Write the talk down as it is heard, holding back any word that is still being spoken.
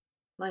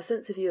My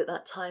sense of you at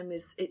that time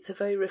is it's a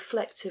very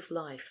reflective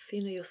life.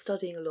 You know, you're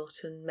studying a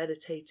lot and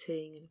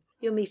meditating, and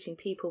you're meeting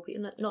people, but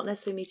you're not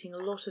necessarily meeting a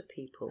lot of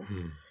people.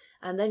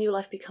 And then your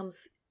life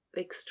becomes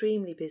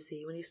extremely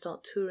busy when you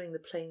start touring the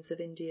plains of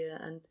India,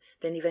 and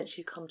then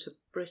eventually you come to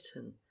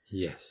Britain.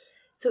 Yes.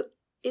 So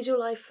is your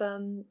life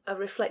a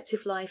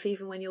reflective life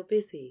even when you're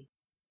busy?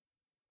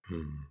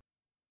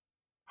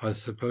 I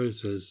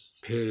suppose there's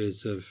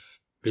periods of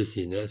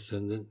busyness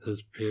and then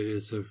there's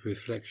periods of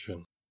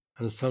reflection,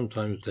 and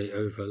sometimes they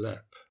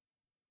overlap.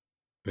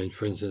 I mean,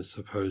 for instance,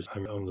 suppose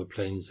I'm on the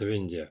plains of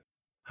India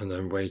and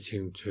I'm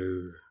waiting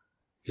to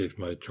give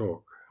my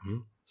talk.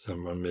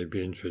 Someone may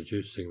be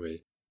introducing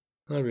me.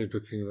 I'll be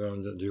looking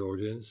around at the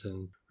audience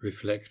and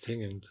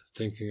reflecting and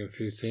thinking a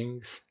few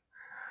things,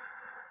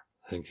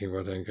 thinking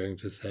what I'm going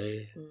to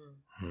say.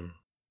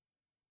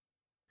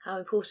 How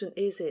important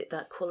is it,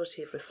 that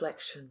quality of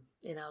reflection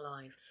in our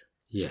lives?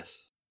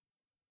 Yes.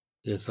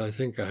 Yes, I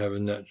think I have a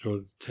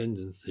natural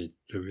tendency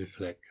to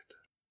reflect.